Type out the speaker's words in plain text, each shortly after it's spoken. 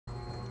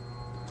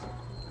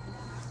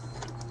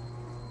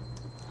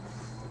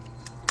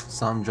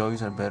Some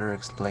joys are better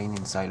explained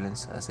in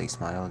silence, as a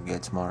smile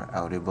gets more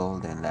audible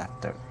than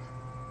laughter.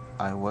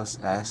 I was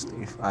asked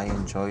if I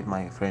enjoyed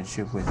my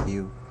friendship with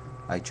you.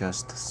 I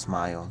just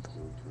smiled.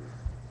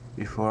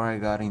 Before I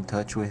got in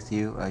touch with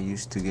you, I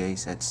used to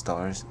gaze at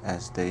stars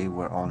as they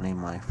were only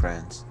my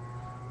friends.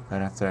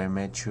 But after I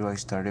met you, I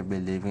started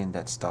believing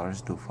that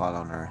stars do fall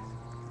on Earth.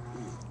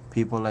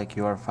 People like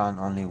you are found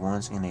only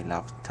once in a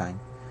lifetime.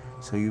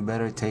 So you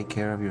better take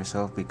care of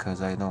yourself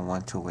because I don't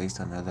want to waste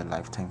another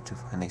lifetime to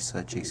find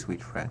such a sweet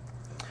friend.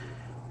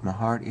 My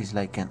heart is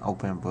like an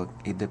open book.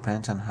 It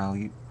depends on how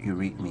you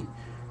read me.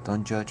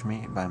 Don't judge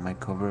me by my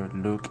cover.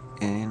 Look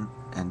in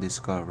and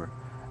discover.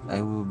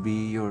 I will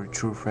be your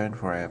true friend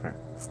forever.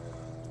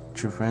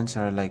 True friends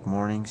are like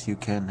mornings. You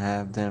can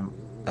have them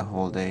the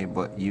whole day,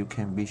 but you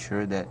can be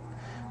sure that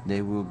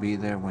they will be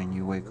there when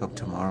you wake up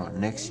tomorrow,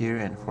 next year,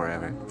 and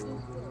forever.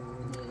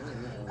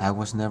 I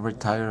was never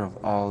tired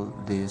of all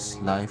this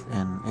life,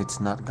 and it's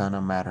not gonna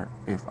matter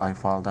if I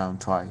fall down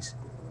twice.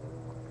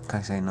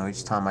 Cause I know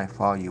each time I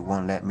fall, you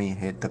won't let me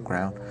hit the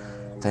ground.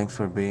 Thanks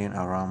for being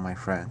around, my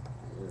friend.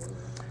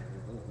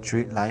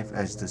 Treat life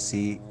as the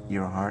sea,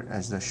 your heart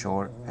as the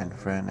shore, and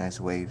friend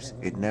as waves.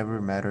 It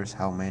never matters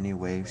how many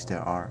waves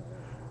there are.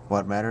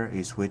 What matters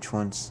is which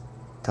ones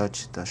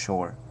touch the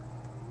shore.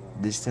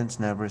 Distance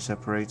never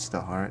separates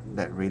the heart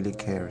that really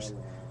cares.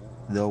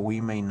 Though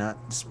we may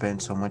not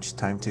spend so much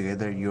time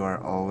together, you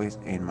are always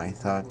in my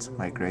thoughts,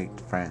 my great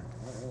friend.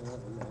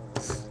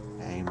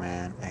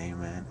 Amen,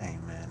 amen,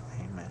 amen,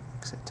 amen,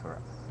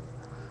 etc.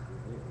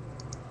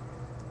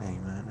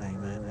 Amen,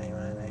 amen,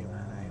 amen,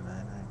 amen.